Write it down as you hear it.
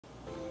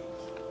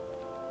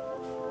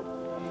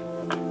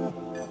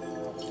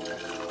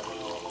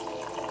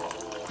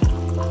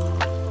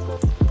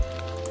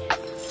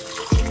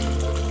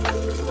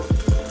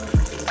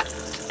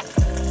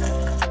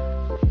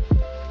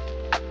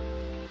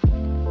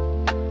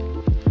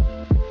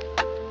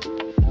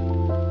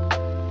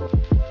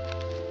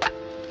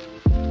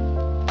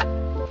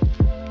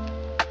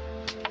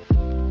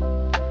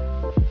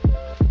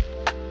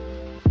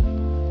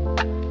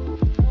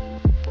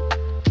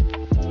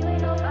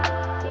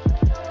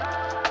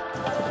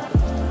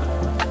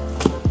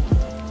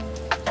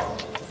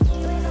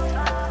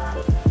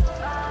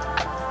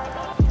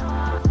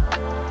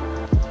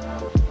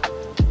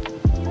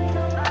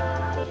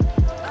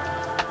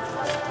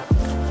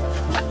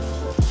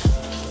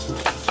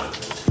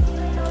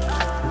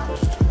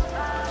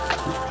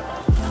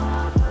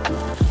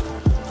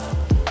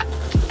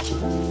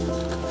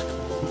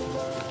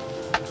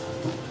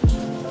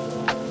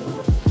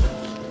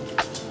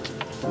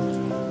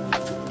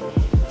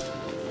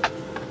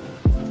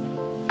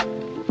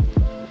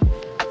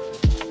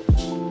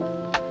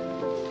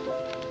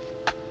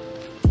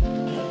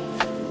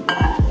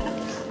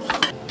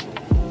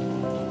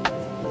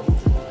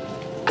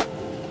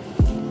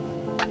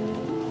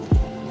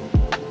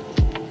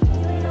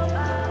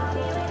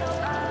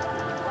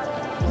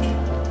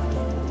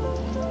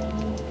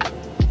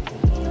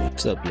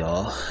What's up,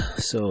 y'all?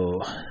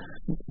 So,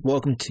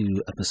 welcome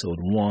to episode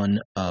 1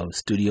 of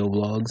Studio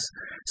Vlogs.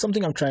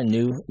 Something I'm trying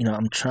new.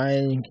 I'm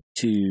trying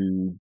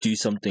to do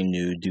something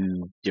new,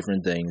 do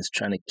different things,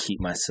 trying to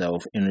keep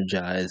myself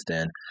energized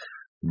and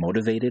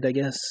motivated, I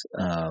guess.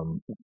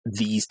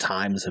 These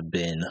times have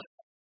been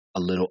a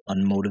little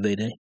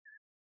unmotivating,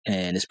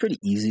 and it's pretty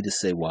easy to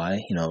say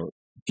why.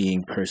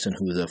 Being a person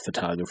who's a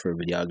photographer,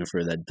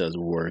 videographer that does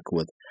work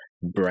with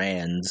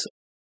brands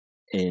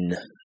in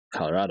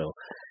Colorado.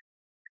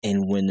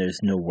 And when there's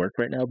no work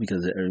right now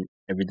because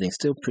everything's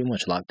still pretty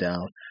much locked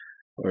down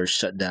or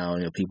shut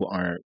down, people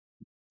aren't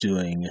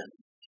doing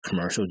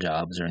commercial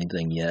jobs or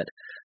anything yet.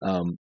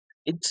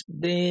 It's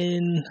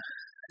been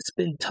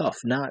tough,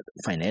 not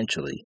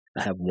financially.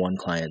 I have one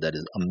client that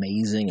is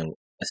amazing, and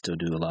I still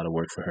do a lot of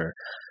work for her,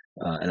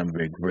 and I'm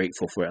very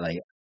grateful for it.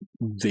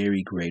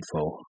 Very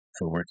grateful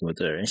for working with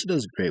her, and she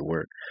does great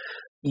work.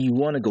 You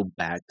want to go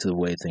back to the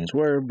way things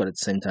were, but at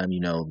the same time,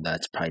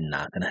 that's probably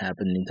not going to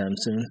happen anytime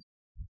soon.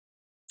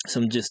 So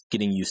I'm just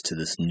getting used to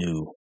this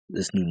new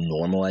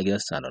normal, I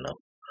guess. I don't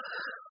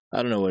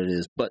know what it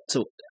is. But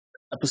so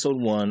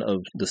episode 1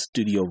 of the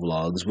studio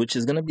vlogs, which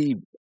is going to be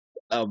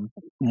a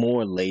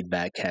more laid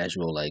back,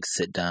 casual,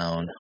 sit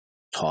down,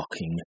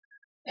 talking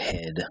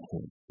head.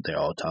 They're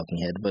all talking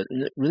head, but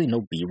really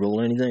no B-roll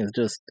or anything. It's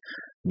just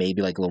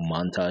maybe a little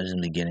montage in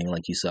the beginning,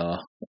 like you saw.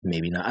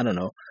 Maybe not. I don't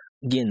know.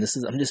 Again,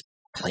 I'm just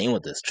playing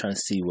with this, trying to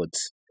see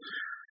what's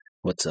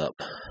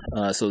up.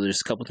 So there's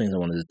a couple things I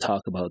wanted to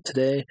talk about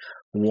today.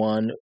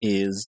 One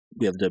is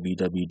we have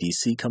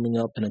WWDC coming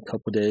up in a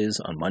couple days,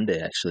 on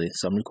Monday actually.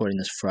 So I'm recording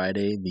this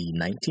Friday the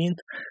 19th,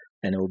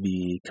 and it will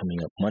be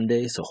coming up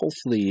Monday. So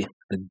hopefully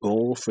the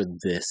goal for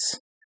this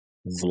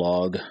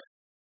vlog,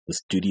 the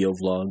studio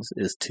vlogs,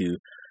 is to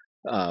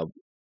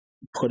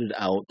put it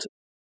out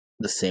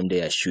the same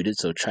day I shoot it.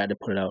 So try to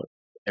put it out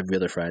every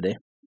other Friday.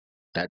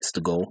 That's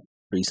the goal.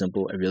 Pretty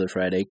simple. Every other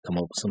Friday, come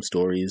up with some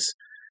stories,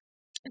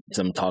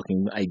 some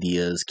talking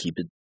ideas, keep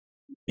it,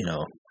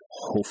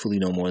 hopefully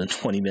no more than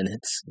 20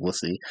 minutes. We'll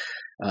see.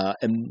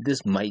 And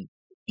this might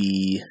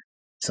be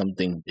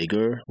something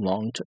bigger,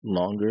 longer,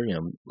 long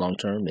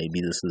term.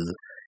 Maybe this is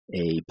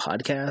a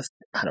podcast.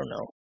 I don't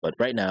know. But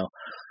right now,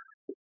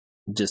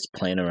 just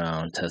playing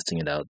around, testing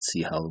it out,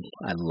 see how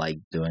I like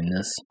doing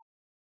this.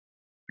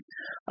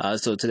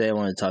 So today I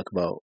want to talk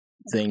about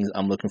things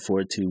I'm looking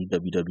forward to,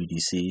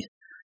 WWDC.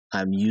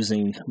 I'm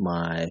using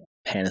my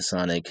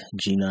Panasonic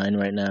G9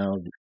 right now,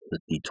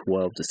 with the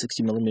 12 to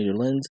 60 millimeter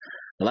lens.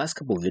 The last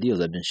couple of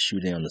videos I've been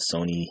shooting on the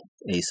Sony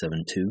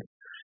A7 II,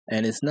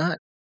 and it's not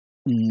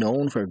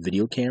known for a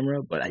video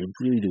camera, but I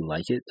really do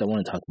like it. I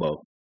want to talk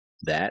about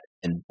that,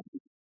 and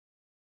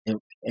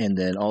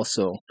then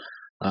also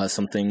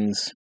some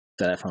things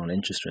that I found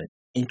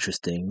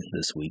interesting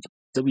this week.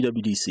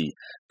 WWDC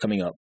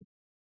coming up,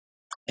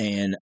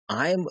 and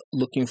I'm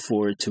looking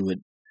forward to it.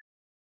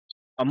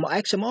 I'm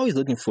always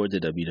looking forward to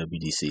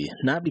WWDC,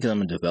 not because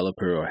I'm a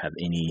developer or have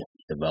any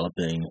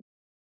developing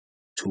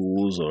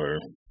tools or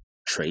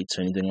traits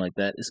or anything like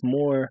that. It's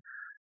more,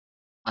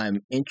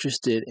 I'm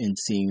interested in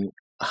seeing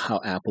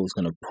how Apple is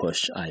going to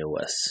push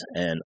iOS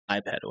and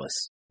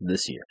iPadOS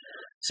this year,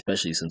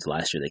 especially since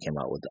last year they came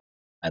out with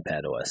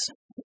iPadOS.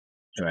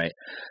 All right.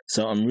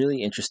 So I'm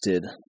really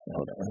interested.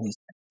 Hold on.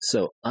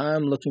 So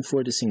I'm looking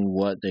forward to seeing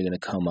what they're going to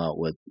come out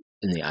with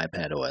in the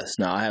iPadOS.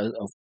 Now, I have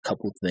a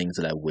couple of things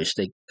that I wish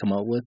they come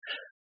out with.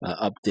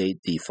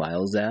 Update the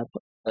Files app.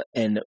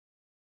 And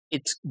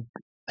it's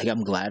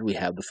I'm glad we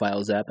have the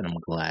Files app, and I'm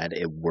glad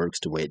it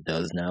works the way it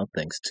does now,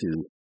 thanks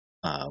to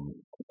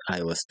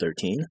iOS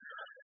 13.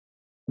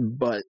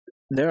 But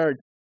there are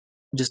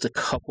just a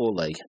couple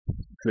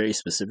very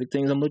specific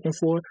things I'm looking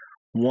for.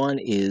 One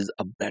is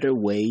a better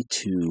way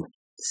to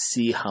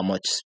see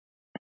the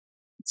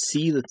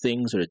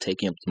things that are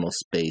taking up the most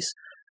space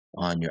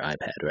on your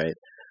iPad, right?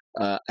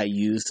 I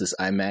use this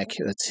iMac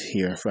that's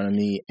here in front of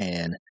me,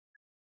 and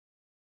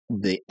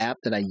the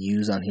app that I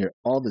use on here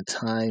all the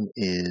time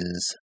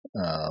is,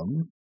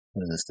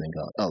 what is this thing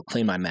called? Oh,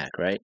 Clean My Mac,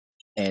 right?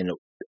 And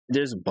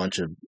there's a bunch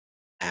of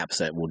apps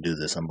that will do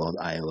this on both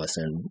iOS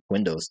and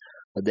Windows,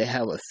 but they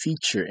have a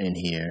feature in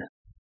here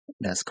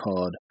that's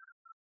called,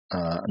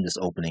 I'm just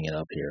opening it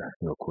up here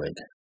real quick.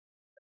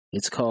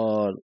 It's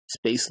called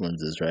Space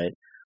Lenses, right?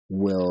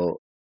 Will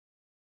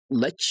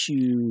let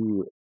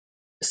you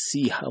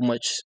see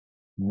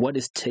what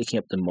is taking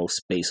up the most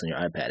space on your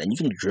iPad. And you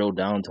can drill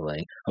down to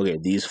okay,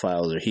 these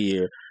files are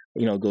here.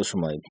 It goes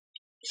from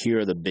here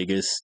are the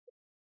biggest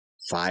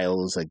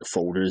files,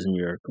 folders on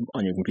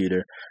your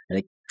computer, and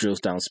it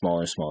drills down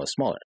smaller, smaller,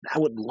 smaller. I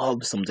would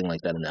love something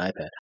like that in the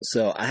iPad.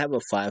 So I have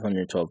a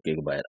 512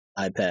 gigabyte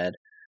iPad.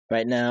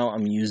 Right now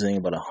I'm using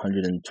about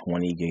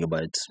 120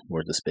 gigabytes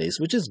worth of space,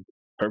 which is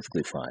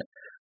perfectly fine.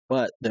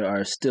 But there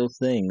are still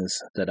things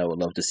that I would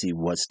love to see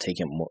what's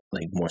taking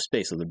more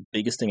space. So the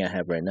biggest thing I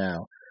have right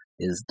now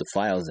is the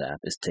Files app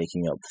is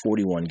taking up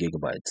 41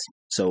 gigabytes.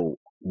 So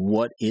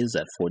what is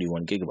that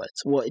 41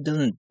 gigabytes? Well, it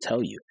doesn't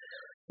tell you.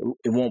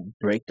 It won't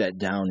break that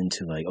down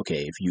into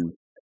okay, if you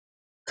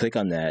click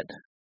on that,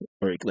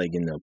 or in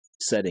the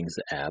settings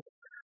app,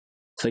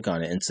 click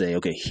on it and say,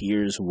 okay,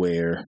 here's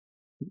where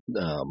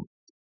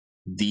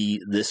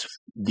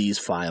these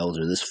files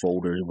or this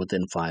folder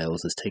within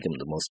files is taking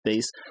the most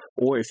space.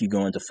 Or if you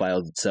go into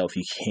files itself,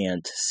 you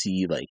can't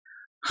see like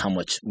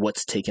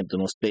what's taking up the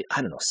most space.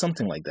 I don't know,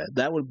 something like that.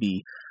 That would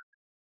be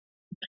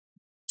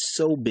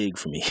so big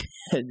for me.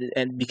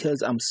 And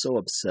because I'm so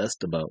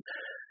obsessed about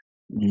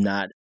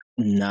not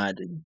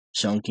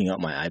junking up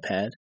my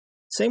iPad,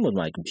 same with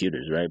my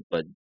computers, right?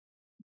 But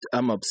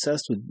I'm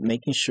obsessed with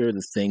making sure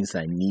the things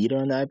I need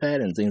on the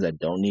iPad and things I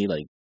don't need,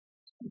 like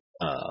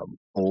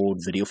old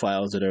video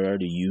files that are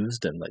already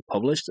used and like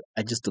published,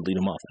 I just delete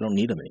them off. I don't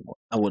need them anymore.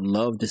 I would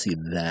love to see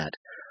that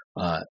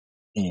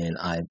in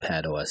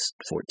iPadOS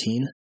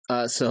 14.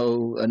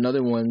 So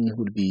another one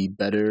would be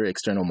better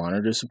external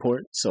monitor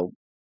support. So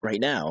right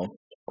now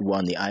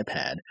on the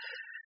iPad,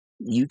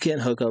 you can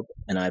hook up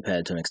an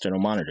iPad to an external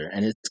monitor,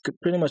 and it's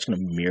pretty much going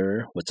to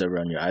mirror what's ever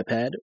on your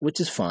iPad,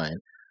 which is fine.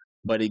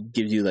 But it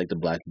gives you like the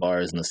black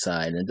bars on the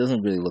side, and it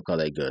doesn't really look all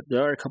that good.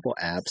 There are a couple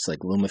apps like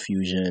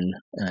LumaFusion,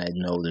 and I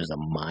know there's a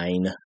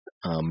Mine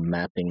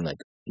mapping like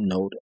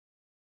note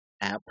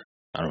app.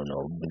 I don't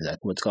know exactly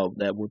what it's called,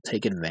 that will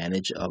take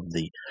advantage of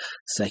the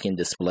second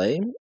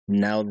display.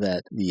 Now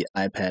that the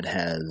iPad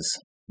has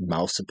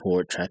mouse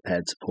support,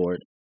 trackpad support,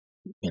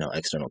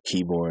 external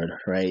keyboard,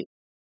 right?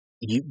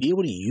 You'd be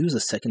able to use a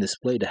second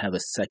display to have a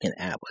second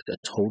app, like a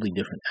totally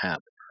different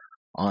app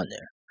on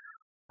there.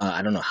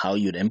 I don't know how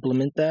you'd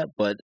implement that,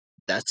 but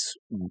that's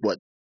what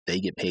they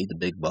get paid the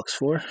big bucks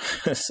for.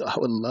 So I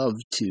would love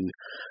to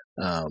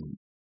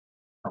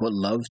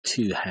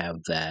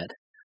have that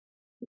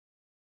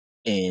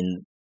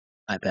in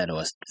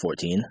iPadOS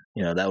 14.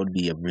 That would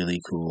be a really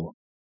cool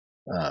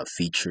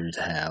feature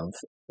to have.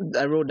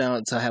 I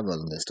have a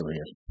list over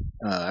here.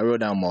 I wrote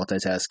down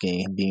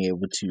multitasking, being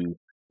able to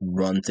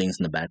run things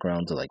in the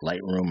background to like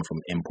Lightroom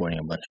from importing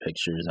a bunch of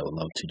pictures. I would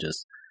love to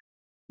just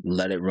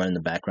let it run in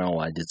the background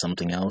while I did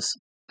something else.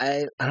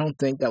 I don't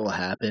think that will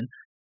happen.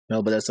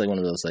 No, but that's like one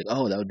of those like,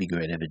 oh, that would be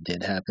great if it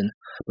did happen.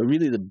 But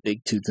really the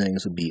big two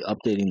things would be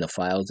updating the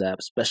Files app,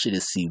 especially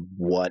to see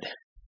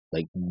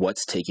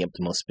what's taking up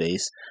the most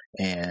space,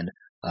 and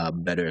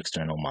better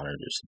external monitor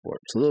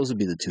support. So those would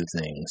be the two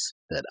things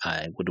that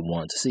I would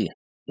want to see.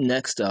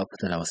 Next up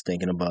that I was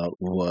thinking about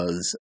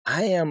was,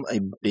 I am a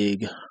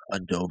big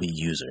Adobe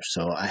user.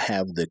 So I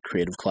have the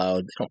Creative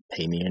Cloud. They don't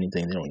pay me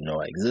anything. They don't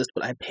know I exist,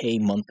 but I pay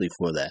monthly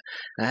for that.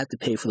 I have to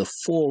pay for the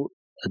full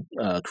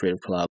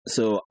Creative Cloud.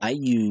 So I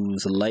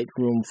use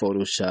Lightroom,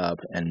 Photoshop,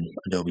 and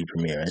Adobe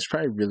Premiere. It's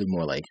probably really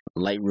more like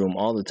Lightroom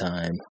all the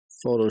time,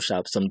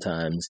 Photoshop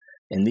sometimes,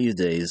 and these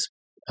days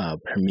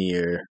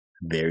Premiere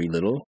very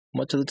little,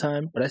 much of the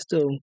time, but I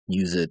still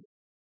use it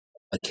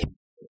occasionally.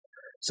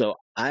 So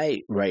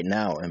I, right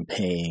now, am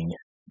paying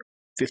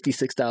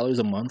 $56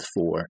 a month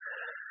for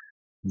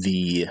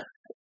the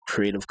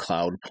Creative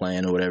Cloud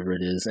plan or whatever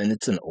it is. And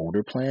it's an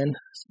older plan,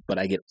 but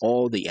I get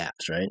all the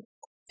apps, right?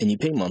 And you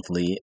pay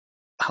monthly.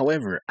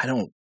 However, I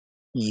don't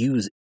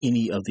use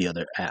any of the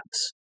other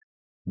apps,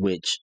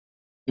 which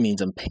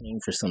means I'm paying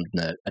for something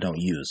that I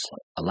don't use.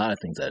 A lot of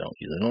things I don't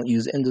use. I don't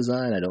use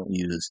InDesign.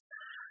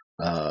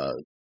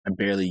 I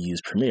barely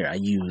use Premiere. I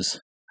use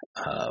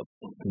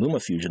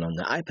LumaFusion on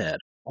the iPad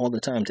all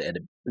the time to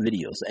edit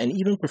videos, and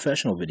even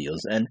professional videos.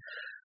 And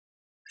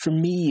for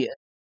me,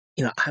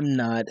 a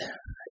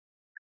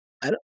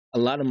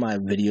lot of my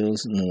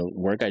videos and the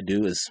work I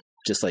do is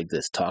just like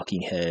this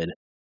talking head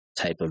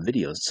type of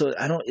videos. So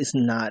it's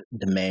not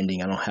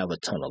demanding. I don't have a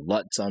ton of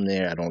LUTs on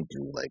there. I don't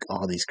do like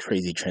all these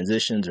crazy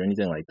transitions or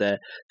anything like that.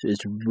 So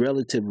it's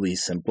relatively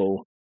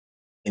simple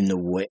in the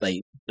way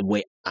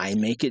I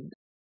make it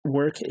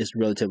work is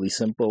relatively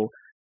simple,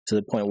 to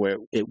the point where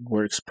it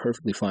works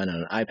perfectly fine on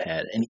an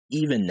iPad. And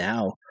even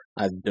now,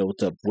 I've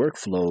built up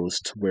workflows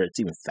to where it's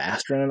even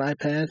faster on an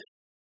iPad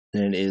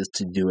than it is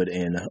to do it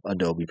in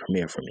Adobe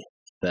Premiere for me.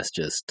 That's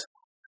just,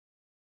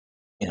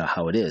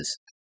 how it is.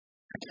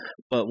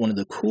 But one of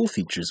the cool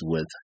features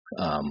with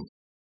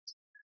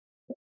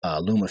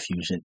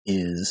LumaFusion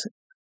is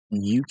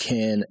you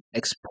can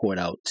export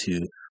out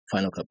to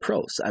Final Cut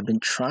Pro. So I've been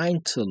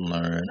trying to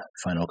learn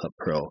Final Cut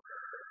Pro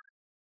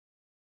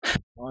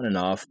on and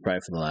off probably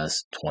for the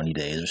last 20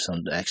 days or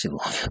something, actually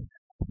longer,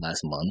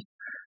 last month.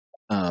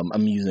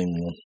 I'm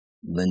using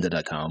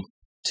lynda.com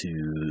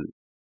to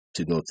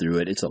go through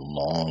it. It's a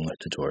long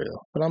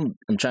tutorial, but I'm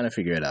trying to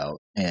figure it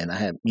out, and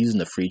I am using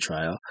the free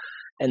trial.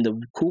 And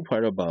the cool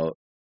part about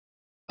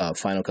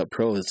Final Cut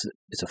Pro is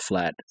it's a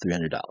flat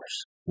 $300.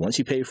 Once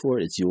you pay for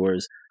it, it's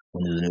yours.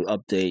 When there's a new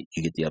update,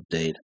 you get the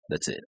update.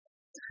 That's it.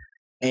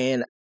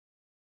 And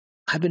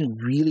I've been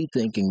really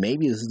thinking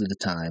maybe this is the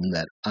time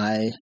that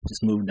I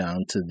just move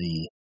down to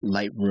the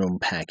Lightroom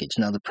package.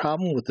 Now, the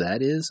problem with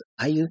that is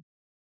I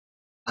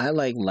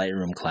like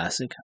Lightroom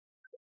Classic,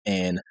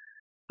 and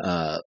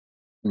Lightroom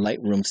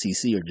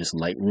CC, or just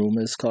Lightroom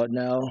is called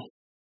now.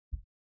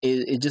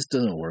 It just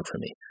doesn't work for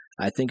me.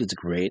 I think it's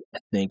great. I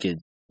think it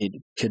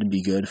could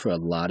be good for a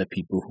lot of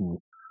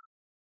people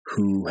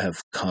who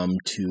have come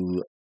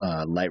to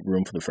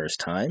Lightroom for the first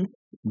time,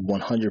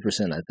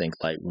 100% I think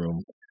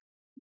Lightroom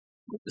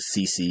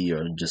CC,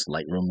 or just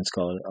Lightroom it's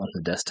called on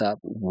the desktop,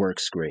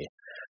 works great.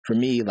 For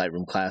me,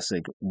 Lightroom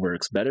Classic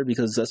works better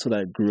because that's what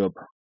I grew up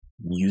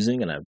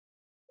using, and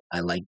I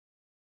like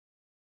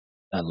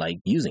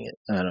using it.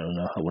 I don't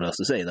know what else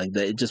to say. Like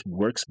that, it just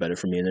works better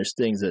for me. And there's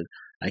things that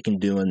I can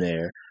do in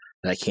there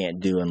that I can't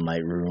do in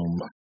Lightroom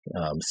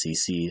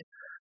CC.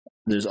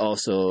 There's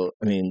also,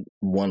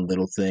 one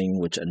little thing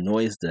which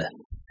annoys the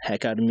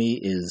heck out of me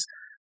is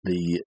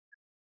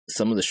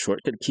some of the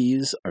shortcut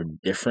keys are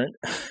different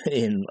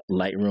in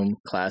Lightroom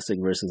Classic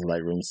versus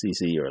Lightroom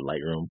CC or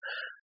Lightroom,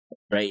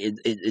 right?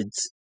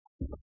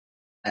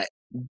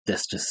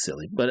 That's just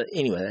silly. But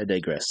anyway, I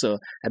digress. So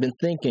I've been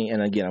thinking,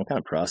 and again, I'm kind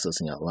of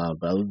processing out loud,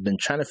 but I've been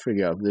trying to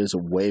figure out if there's a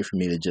way for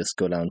me to just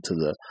go down to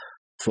the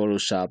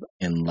Photoshop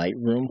and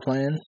Lightroom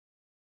plan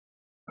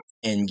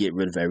and get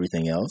rid of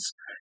everything else.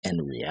 And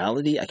in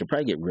reality, I could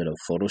probably get rid of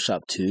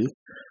Photoshop too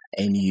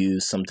and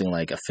use something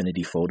like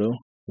Affinity Photo,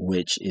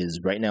 which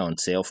is right now on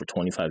sale for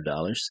 $25.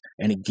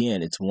 And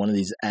again, it's one of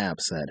these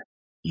apps that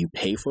you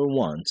pay for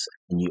once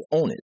and you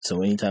own it.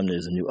 So anytime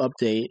there's a new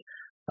update,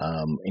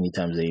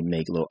 anytime they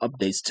make little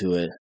updates to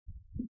it,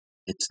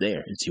 it's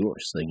there. It's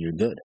yours. Like, you're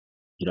good.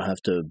 You don't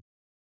have to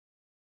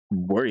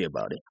worry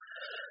about it.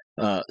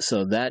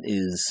 So that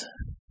is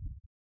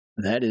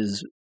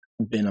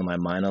been on my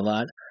mind a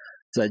lot.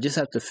 So I just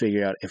have to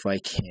figure out if I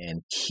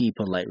can keep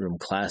a Lightroom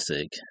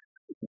Classic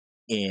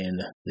in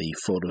the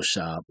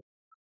Photoshop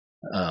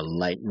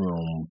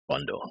Lightroom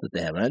bundle that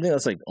they have. And I think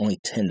that's like only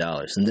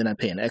 $10. And then I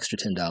pay an extra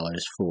 $10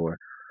 for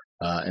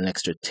an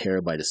extra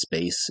terabyte of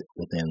space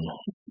within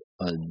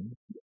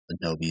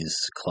Adobe's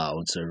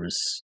cloud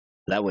service.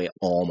 That way,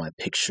 all my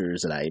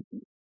pictures that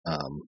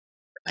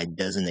I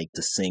designate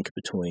to sync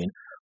between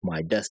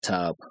my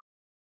desktop,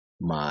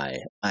 my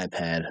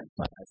iPad,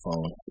 my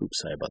iPhone. Oops,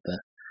 sorry about that.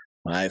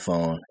 My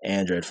iPhone,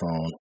 Android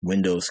phone,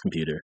 Windows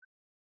computer,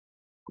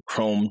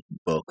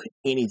 Chromebook,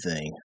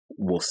 anything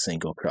will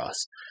sync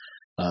across.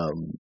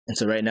 And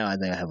so right now, I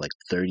think I have like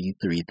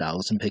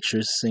 33,000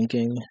 pictures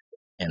syncing,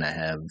 and I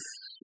have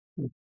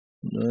a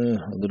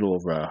little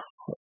over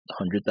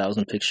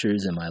 100,000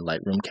 pictures in my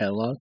Lightroom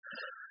catalog.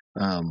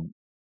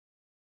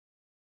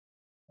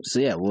 So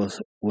yeah,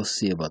 we'll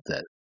see about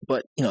that.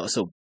 But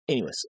so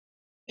anyways,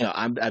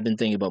 I've been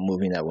thinking about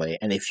moving that way.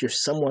 And if you're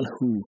someone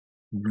who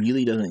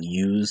really doesn't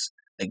use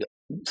like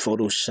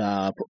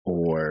Photoshop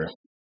or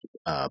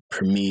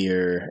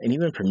Premiere, and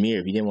even Premiere,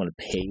 if you didn't want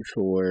to pay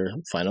for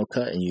Final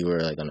Cut and you were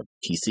like on a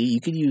PC,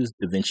 you could use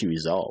DaVinci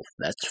Resolve.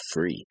 That's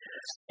free,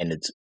 and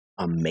it's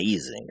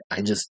amazing.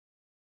 I just,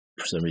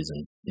 for some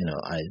reason,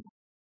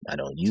 I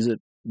don't use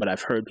it, but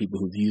I've heard people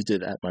who've used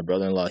it. My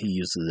brother-in-law, he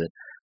uses it,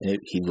 and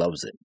he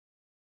loves it.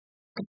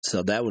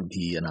 So that would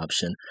be an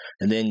option.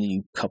 And then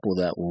you couple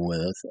that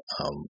with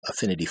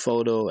Affinity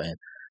Photo and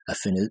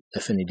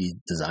Affinity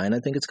Design, I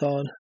think it's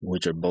called,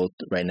 which are both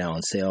right now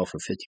on sale for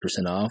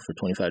 50% off for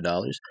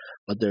 $25,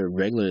 but they're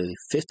regularly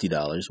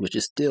 $50, which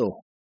is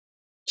still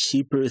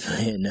cheaper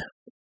than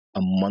a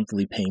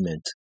monthly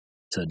payment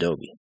to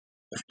Adobe,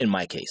 in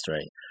my case,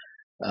 right?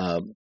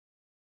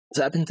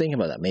 So I've been thinking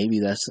about that. Maybe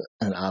that's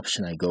an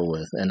option I go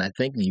with. And I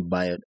think you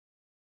buy it,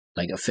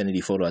 like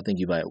Affinity Photo, I think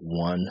you buy it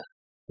one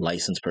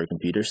license per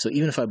computer. So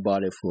even if I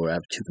bought it I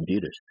have two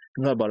computers.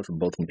 Even if I bought it for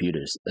both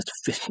computers,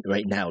 that's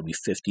right now it would be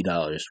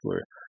 $50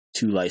 for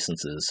two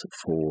licenses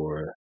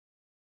for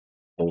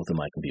both of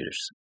my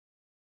computers.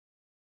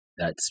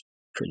 That's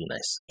pretty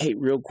nice. Hey,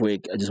 real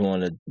quick, I just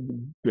want to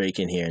break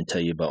in here and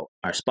tell you about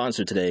our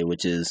sponsor today,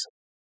 which is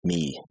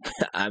me.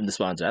 I'm the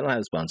sponsor. I don't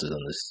have sponsors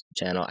on this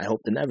channel. I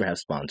hope to never have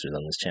sponsors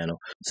on this channel.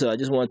 So I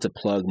just wanted to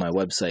plug my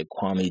website,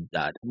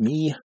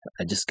 kwame.me.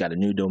 I just got a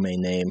new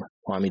domain name,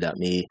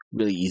 kwame.me.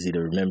 Really easy to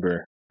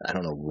remember. I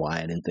don't know why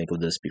I didn't think of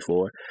this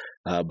before.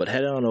 But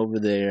head on over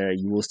there.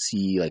 You will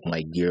see like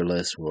my gear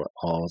list for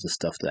all the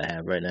stuff that I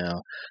have right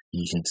now.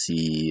 You can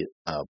see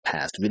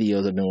past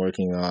videos I've been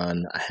working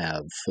on. I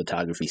have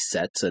photography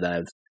sets that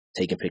I've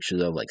taken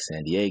pictures of, like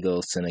San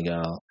Diego,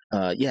 Senegal.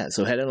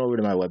 So head on over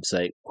to my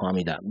website,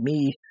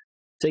 kwame.me.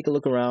 Take a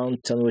look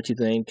around. Tell me what you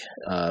think.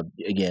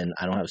 Again,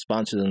 I don't have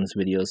sponsors on this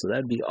video, so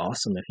that'd be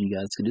awesome if you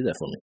guys could do that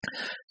for me.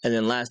 And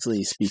then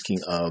lastly, speaking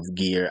of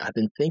gear, I've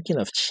been thinking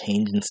of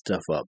changing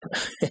stuff up.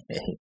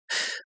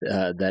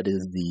 That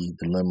is the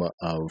dilemma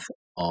of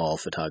all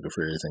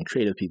photographers and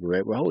creative people,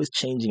 right? We're always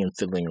changing and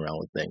fiddling around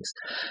with things.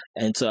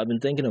 And so I've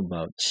been thinking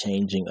about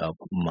changing up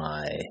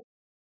my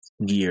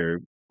gear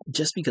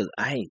just because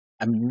I'm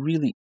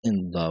really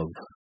in love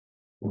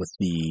with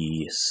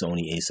the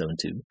Sony A7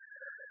 II.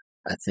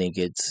 I think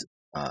it's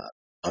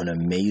an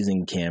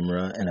amazing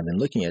camera, and I've been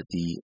looking at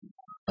the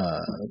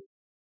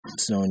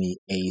Sony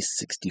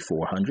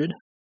A6400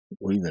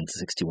 or even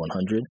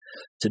 6100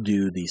 to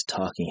do these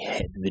talking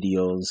head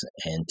videos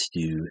and to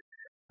do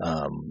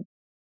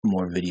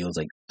more videos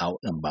like out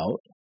and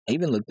about. I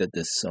even looked at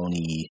this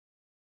Sony,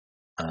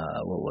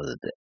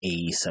 the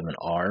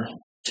A7R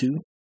II.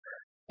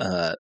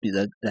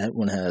 That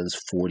one has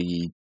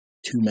 42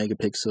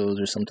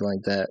 megapixels or something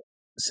like that.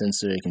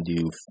 sensor. It can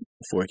do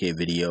 4K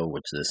video,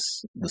 which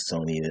is the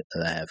Sony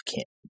that I have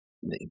can't.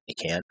 It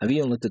can't. I've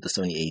even looked at the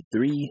Sony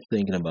A3,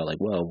 thinking about like,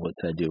 well, what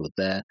could I do with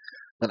that?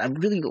 But I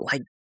really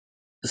like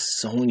the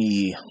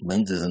Sony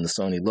lenses and the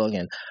Sony look,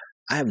 and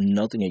I have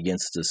nothing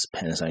against this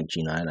Panasonic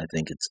G9. I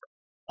think it's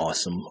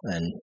awesome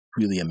and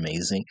really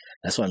amazing.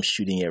 That's why I'm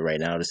shooting it right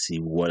now, to see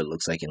what it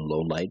looks like in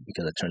low light,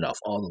 because I turned off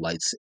all the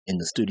lights in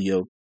the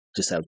studio.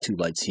 Just have 2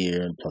 lights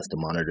here and plus the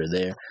monitor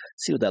there.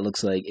 See what that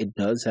looks like. It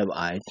does have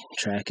eye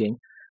tracking,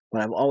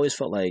 but I've always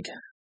felt like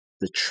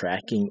the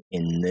tracking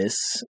in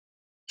this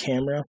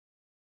camera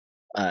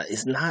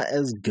is not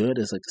as good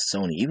as like the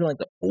Sony. Even like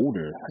the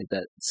older, like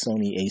that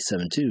Sony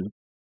A7 II,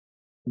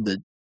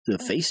 the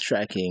face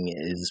tracking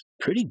is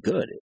pretty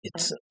good.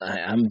 It's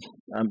I'm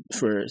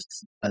for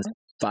a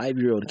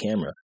 5-year-old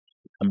camera,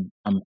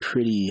 I'm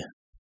pretty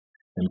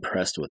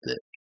impressed with it.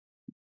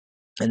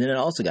 And then it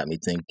also got me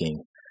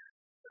thinking,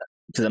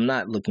 because I'm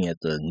not looking at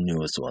the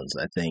newest ones.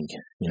 I think,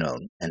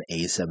 an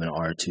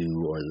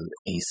A7R2 or the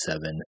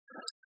A7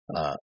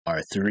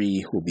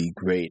 R3 will be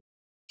great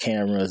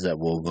cameras that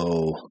will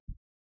go,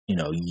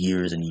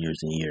 years and years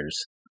and years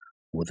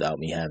without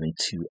me having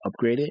to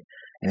upgrade it.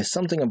 And it's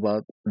something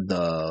about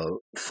the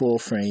full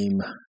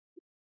frame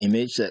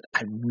image that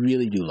I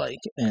really do like.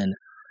 And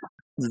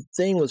the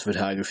thing with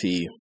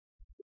photography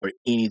or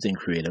anything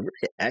creative,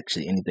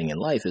 actually anything in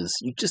life, is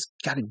you just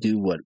got to do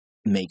what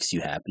makes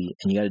you happy,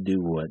 and you got to do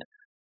what,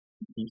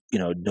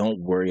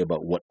 don't worry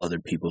about what other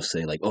people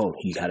say, like, oh,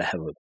 you got to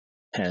have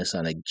a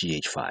Panasonic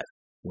GH5.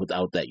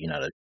 Without that, you're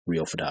not a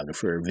real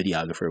photographer or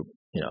videographer,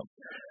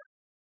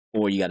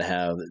 or you got to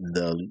have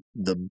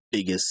the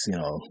biggest,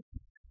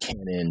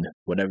 Canon,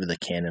 whatever the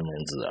Canon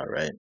lenses are,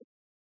 right?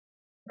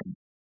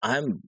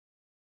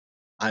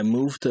 I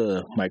moved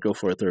to Micro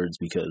Four Thirds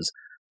because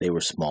they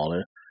were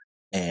smaller,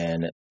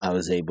 and I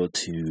was able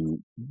to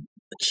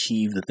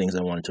achieve the things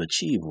I wanted to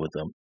achieve with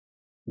them,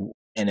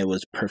 and it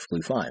was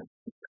perfectly fine.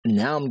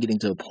 Now I'm getting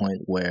to a point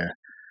where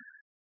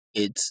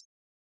it's,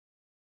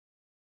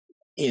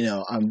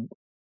 I'm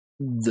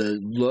the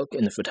look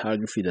and the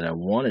photography that I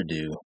want to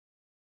do,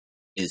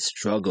 it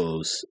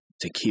struggles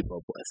to keep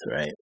up with,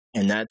 right?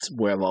 And that's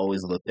where I've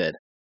always looked at,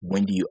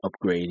 when do you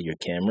upgrade your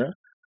camera,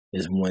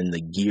 is when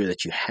the gear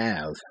that you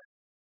have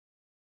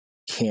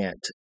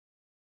can't,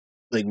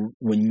 like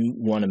when you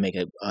want to make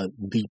a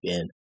leap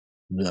in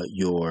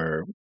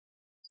your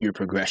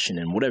progression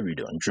in whatever you're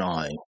doing,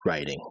 drawing,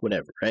 writing,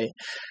 whatever, right?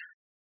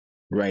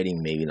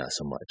 Writing, maybe not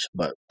so much,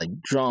 but like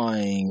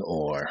drawing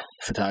or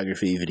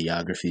photography,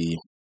 videography,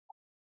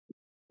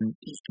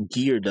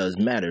 gear does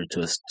matter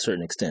to a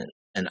certain extent.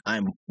 And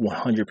I'm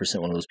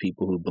 100% one of those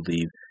people who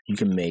believe you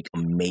can make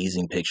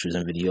amazing pictures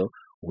and video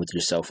with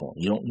your cell phone.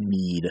 You don't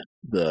need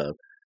a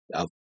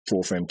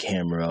full frame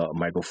camera, a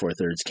Micro Four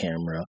Thirds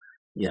camera,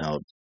 a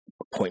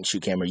point and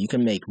shoot camera. You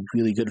can make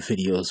really good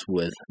videos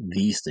with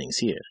these things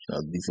here,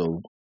 these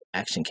little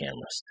action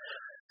cameras.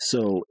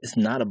 So it's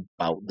not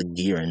about the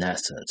gear in that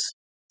sense,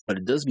 but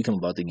it does become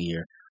about the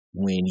gear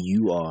when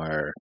you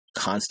are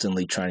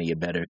constantly trying to get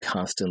better,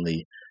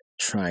 constantly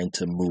trying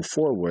to move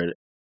forward,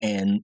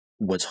 and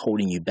what's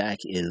holding you back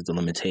is the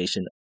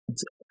limitations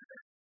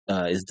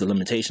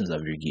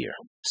of your gear.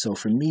 So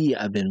for me,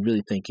 I've been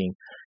really thinking,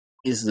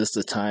 is this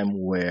the time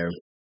where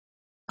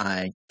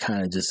I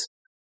kind of just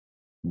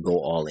go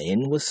all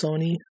in with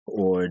Sony,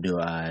 or do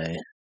I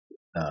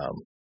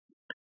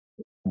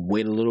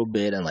wait a little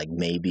bit and like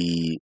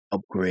maybe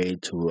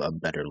upgrade to a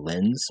better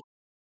lens?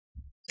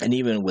 And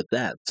even with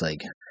that, it's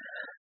like,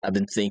 I've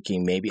been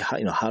thinking maybe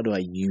how do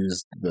I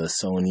use the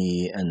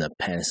Sony and the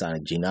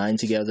Panasonic G9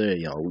 together?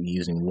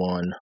 Using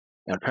one,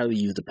 I'd probably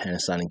use the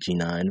Panasonic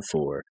G9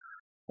 for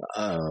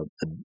the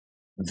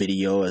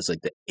video as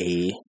like the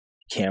A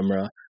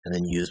camera, and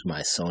then use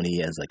my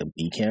Sony as like a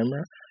B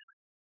camera,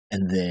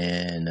 and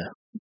then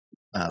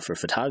for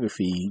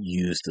photography,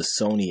 use the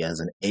Sony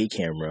as an A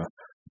camera,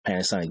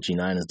 Panasonic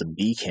G9 as the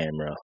B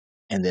camera,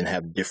 and then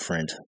have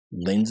different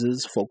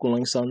lenses, focal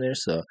lengths on there.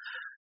 So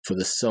for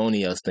the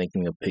Sony, I was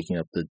thinking of picking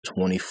up the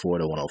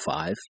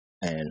 24-105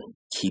 and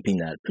keeping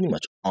that pretty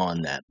much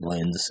on that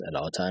lens at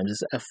all times.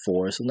 It's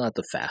f4, so not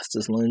the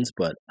fastest lens,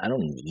 but I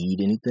don't need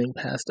anything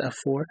past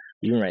f4.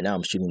 Even right now,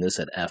 I'm shooting this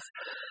at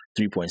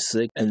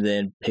f3.6, and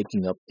then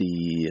picking up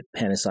the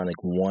Panasonic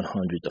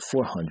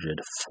 100-400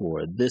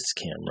 for this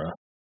camera,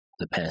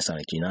 the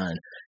Panasonic G9,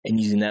 and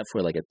using that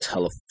for like a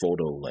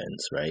telephoto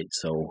lens, right?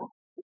 So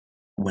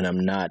when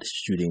I'm not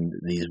shooting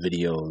these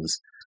videos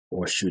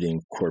or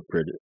shooting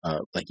corporate,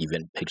 like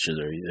event pictures,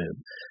 or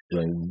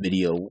doing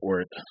video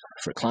work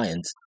for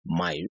clients,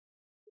 my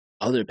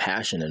other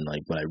passion and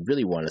like what I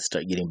really want to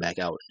start getting back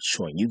out and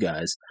showing you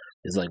guys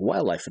is like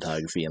wildlife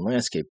photography and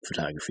landscape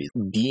photography.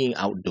 Being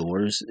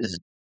outdoors is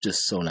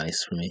just so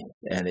nice for me.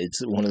 And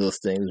it's one of those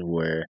things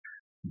where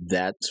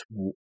that's,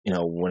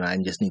 when I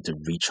just need to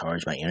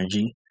recharge my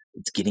energy,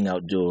 it's getting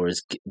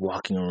outdoors,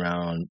 walking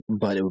around.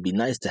 But it would be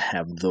nice to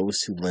have those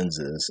two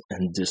lenses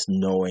and just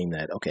knowing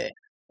that, okay,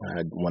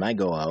 when I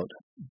go out,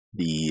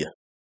 the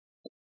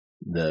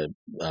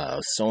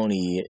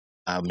Sony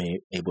I'm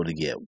able to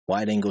get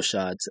wide angle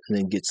shots and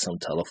then get some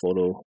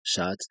telephoto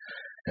shots.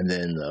 And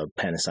then the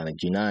Panasonic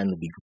G9 would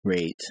be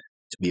great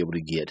to be able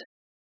to get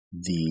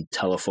the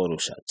telephoto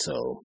shots.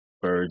 So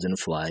birds in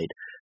flight,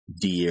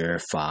 deer,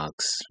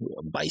 fox,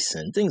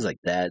 bison, things like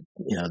that,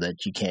 that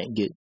you can't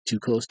get too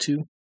close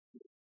to.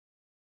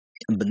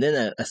 But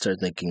then I started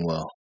thinking,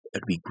 well,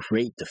 it'd be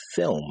great to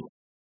film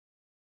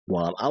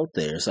while I'm out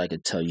there so I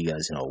could tell you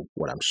guys,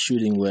 what I'm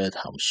shooting with,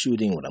 how I'm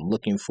shooting, what I'm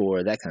looking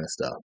for, that kind of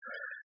stuff.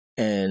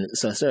 And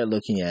so I started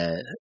looking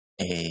at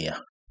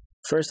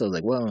first I was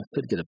like, well, I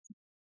could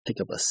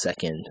pick up a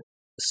second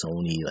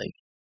Sony like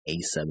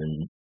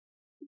A7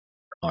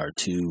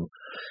 R2,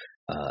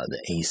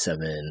 the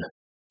A7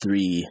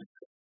 III,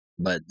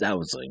 but that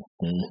was like,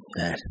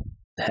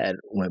 that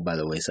went by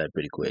the wayside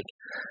pretty quick.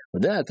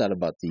 But then I thought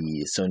about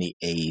the Sony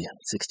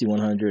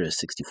A6100 or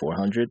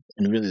 6400,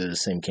 and really they're the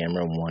same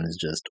camera. One is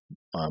just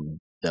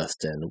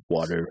dust and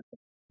water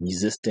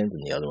resistant,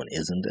 and the other one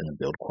isn't, and the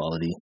build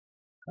quality.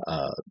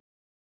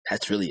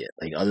 That's really it.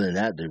 Like, other than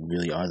that, they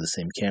really are the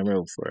same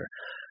camera for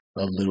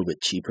a little bit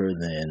cheaper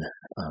than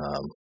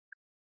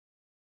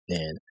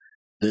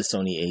this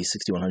Sony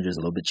A6100 is a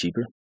little bit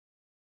cheaper.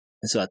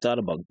 And so I thought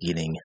about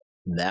getting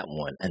that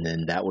one, and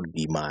then that would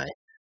be my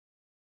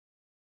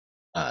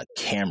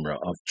camera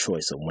of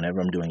choice. So whenever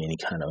I'm doing any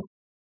kind of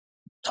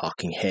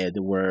talking head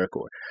work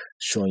or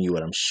showing you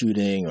what I'm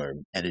shooting or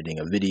editing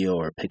a video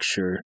or a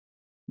picture,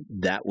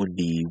 that would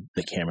be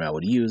the camera I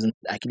would use. And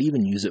I could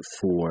even use it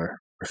for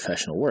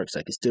professional work. So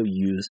I could still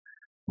use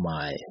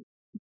my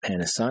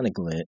Panasonic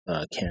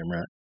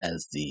camera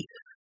as the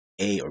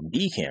A or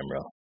B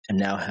camera, and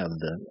now have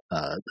the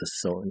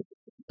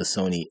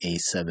Sony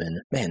A7,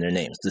 man, their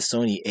names, the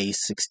Sony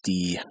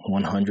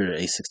A6100 or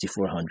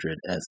A6400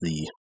 as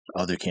the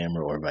other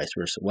camera, or vice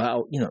versa.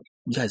 Well, you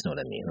guys know what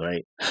I mean,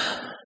 right?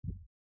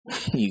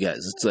 You guys,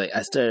 it's like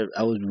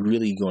I was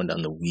really going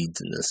down the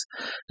weeds in this.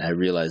 And I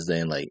realized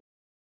then, like,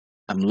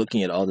 I'm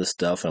looking at all this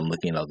stuff, I'm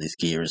looking at all these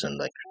gears, and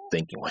like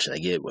thinking, what should I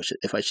get?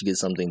 If I should get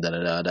something,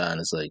 and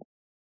it's like,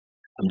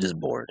 I'm just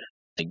bored.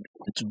 Like,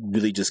 it's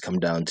really just come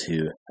down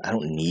to, I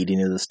don't need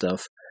any of this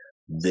stuff.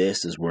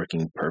 This is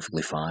working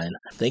perfectly fine.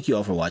 Thank you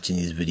all for watching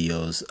these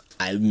videos.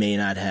 I may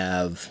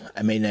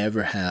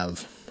never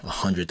have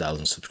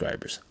 100,000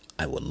 subscribers.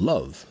 I would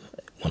love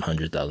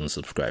 100,000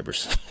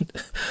 subscribers,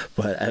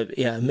 but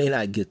I may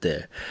not get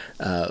there.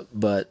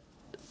 But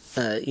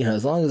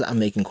as long as I'm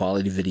making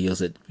quality videos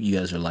that you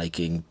guys are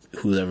liking,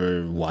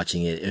 whoever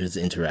watching it is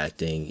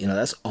interacting,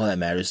 that's all that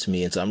matters to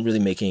me. And so I'm really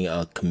making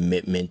a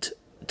commitment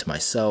to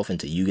myself and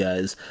to you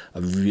guys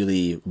of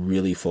really,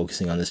 really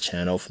focusing on this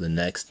channel for the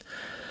next,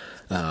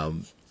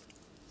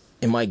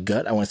 in my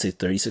gut, I want to say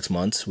 36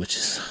 months, which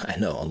is, I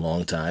know, a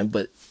long time,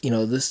 but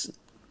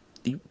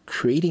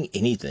creating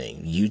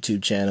anything,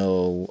 YouTube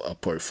channel, a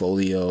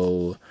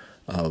portfolio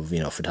of,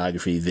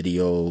 photography,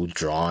 video,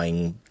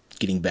 drawing,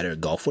 getting better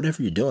at golf,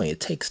 whatever you're doing, it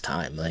takes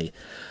time. Like,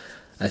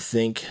 I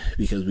think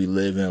because we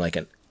live in like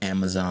an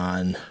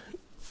Amazon,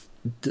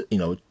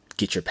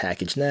 get your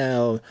package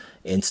now,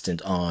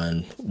 instant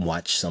on,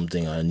 watch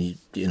something on,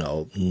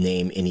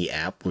 name any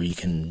app where you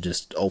can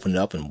just open it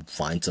up and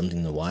find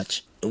something to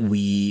watch.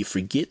 We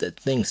forget that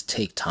things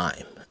take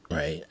time,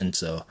 right? And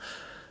so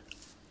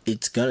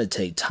it's gonna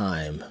take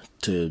time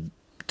to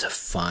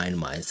find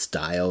my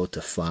style,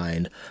 to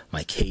find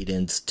my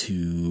cadence,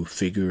 to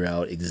figure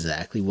out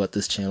exactly what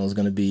this channel is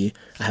going to be.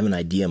 I have an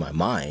idea in my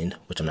mind,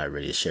 which I'm not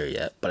ready to share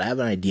yet, but I have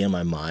an idea in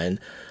my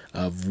mind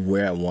of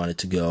where I want it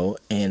to go.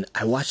 And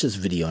I watched this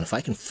video, and if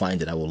I can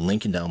find it, I will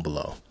link it down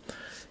below.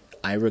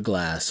 Ira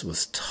Glass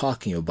was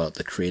talking about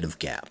the creative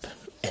gap,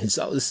 and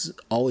this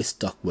always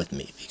stuck with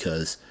me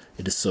because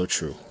it is so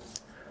true.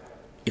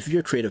 If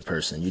you're a creative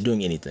person, you're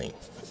doing anything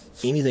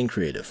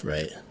creative,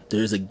 right?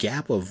 There's a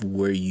gap of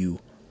where you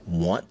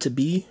want to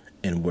be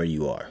and where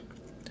you are.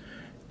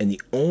 And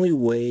the only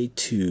way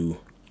to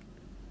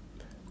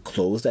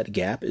close that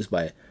gap is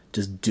by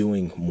just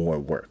doing more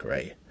work,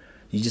 right?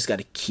 You just got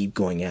to keep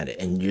going at it.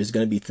 And there's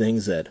going to be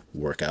things that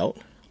work out.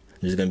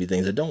 There's going to be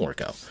things that don't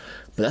work out.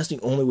 But that's the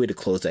only way to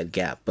close that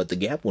gap. But the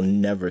gap will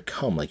never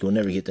come. Like, you'll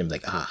never get them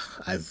like,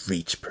 I've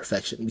reached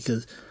perfection.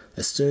 Because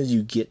as soon as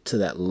you get to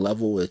that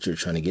level that you're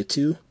trying to get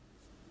to,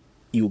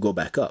 you will go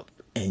back up.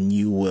 And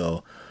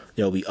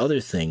there'll be other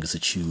things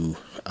that you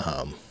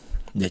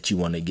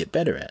want to get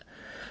better at.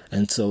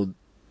 And so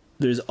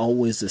there's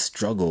always this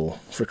struggle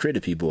for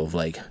creative people of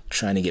like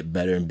trying to get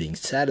better and being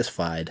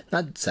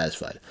not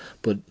satisfied,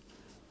 but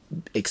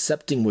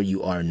accepting where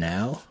you are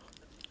now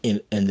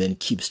and then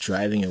keep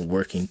striving and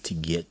working to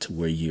get to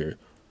where you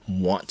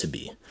want to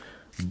be.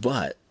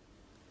 But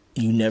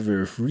you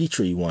never reach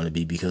where you want to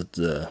be because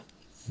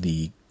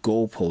the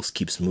goalpost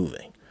keeps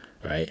moving,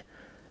 right?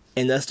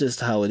 And that's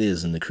just how it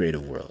is in the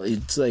creative world.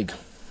 It's like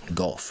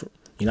golf.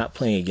 You're not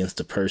playing against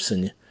the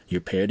person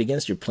you're paired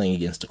against, you're playing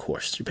against a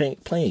course. You're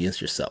playing against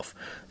yourself.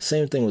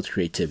 Same thing with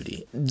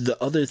creativity. The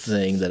other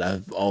thing that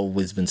I've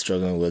always been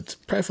struggling with,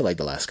 probably for like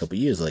the last couple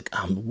of years, like,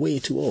 I'm way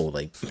too old.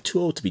 Like, I'm too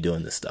old to be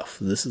doing this stuff.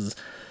 This is,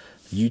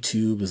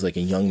 YouTube is like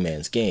a young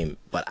man's game,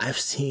 but I've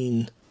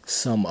seen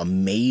some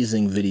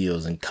amazing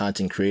videos and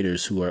content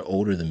creators who are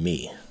older than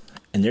me,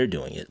 and they're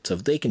doing it. So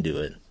if they can do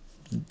it,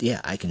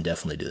 yeah, I can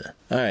definitely do that.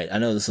 All right, I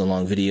know this is a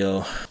long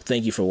video.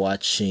 Thank you for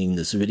watching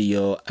this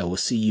video. I will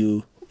see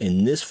you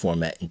in this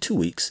format in 2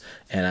 weeks,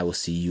 and I will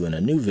see you in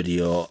a new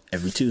video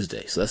every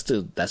Tuesday. So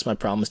that's my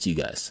promise to you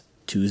guys.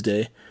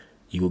 Tuesday,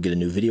 you will get a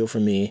new video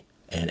from me,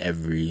 and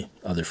every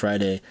other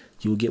Friday,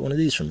 you will get one of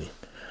these from me.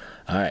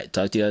 All right,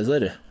 talk to you guys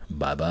later.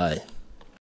 Bye-bye.